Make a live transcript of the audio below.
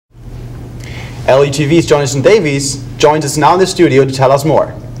LUTV's Jonathan Davies joins us now in the studio to tell us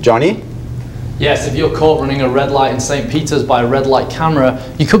more. Johnny? Yes, if you're caught running a red light in St. Peter's by a red light camera,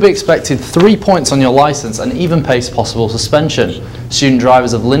 you could be expected 3 points on your licence and even face possible suspension. Student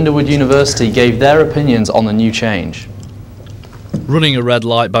drivers of Lindenwood University gave their opinions on the new change. Running a red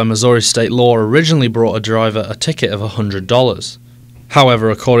light by Missouri state law originally brought a driver a ticket of $100.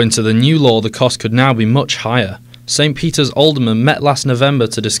 However, according to the new law, the cost could now be much higher. St. Peter's aldermen met last November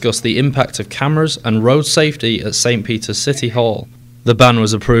to discuss the impact of cameras and road safety at St. Peter's City Hall. The ban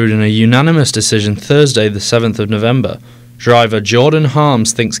was approved in a unanimous decision Thursday, the 7th of November. Driver Jordan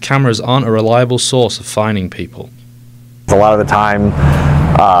Harms thinks cameras aren't a reliable source of fining people. A lot of the time,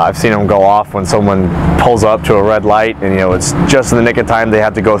 I've seen them go off when someone pulls up to a red light, and it's just in the nick of time they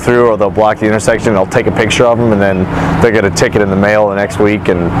have to go through, or they'll block the intersection. They'll take a picture of them, and then they get a ticket in the mail the next week.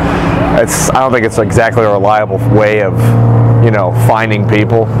 And I don't think it's exactly a reliable way of fining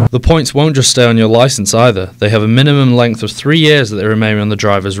people. The points won't just stay on your license either. They have a minimum length of 3 years that they remain on the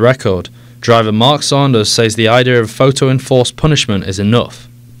driver's record. Driver Mark Saunders says the idea of photo-enforced punishment is enough.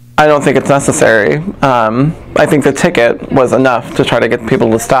 I don't think it's necessary. I think the ticket was enough to try to get people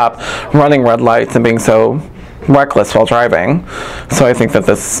to stop running red lights and being so reckless while driving. So I think that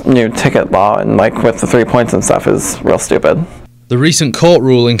this new ticket law and with the 3 points and stuff is real stupid. The recent court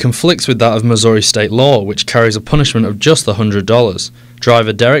ruling conflicts with that of Missouri state law, which carries a punishment of just $100.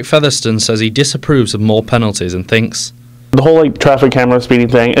 Driver Derek Featherston says he disapproves of more penalties and thinks the whole traffic camera speeding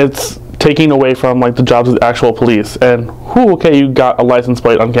thing, it's taking away from the jobs of the actual police. And okay, you got a license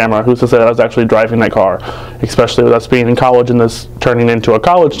plate on camera, who's to say that I was actually driving that car? Especially with us being in college and this turning into a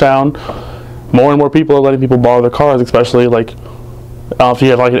college town, more and more people are letting people borrow their cars, especially if you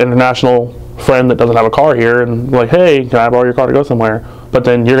have an international friend that doesn't have a car here and hey, can I borrow your car to go somewhere? But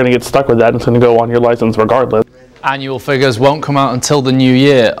then you're going to get stuck with that and it's going to go on your license regardless. Annual figures won't come out until the new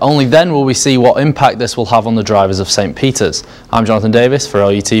year. Only then will we see what impact this will have on the drivers of St. Peter's. I'm Jonathan Davis for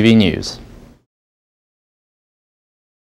LUTV News.